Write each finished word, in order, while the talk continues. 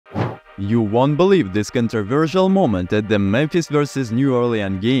You won't believe this controversial moment at the Memphis vs New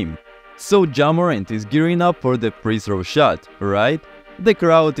Orleans game. So Morant is gearing up for the free throw shot, right? The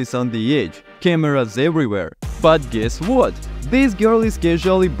crowd is on the edge, cameras everywhere. But guess what? This girl is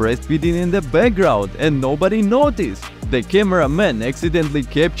casually breastfeeding in the background and nobody noticed. The cameraman accidentally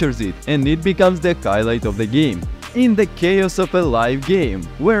captures it and it becomes the highlight of the game. In the chaos of a live game,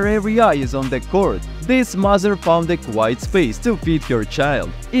 where every eye is on the court, this mother found a quiet space to feed her child.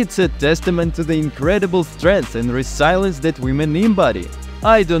 It's a testament to the incredible strength and resilience that women embody.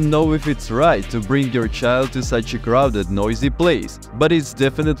 I don't know if it's right to bring your child to such a crowded, noisy place, but it's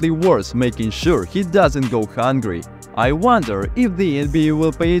definitely worth making sure he doesn't go hungry. I wonder if the NBA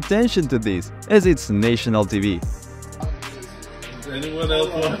will pay attention to this, as it's national TV. Is anyone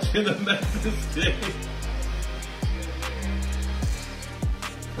else watching the Memphis game?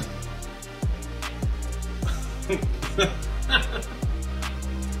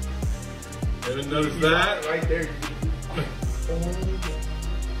 Haven't noticed that? Right there.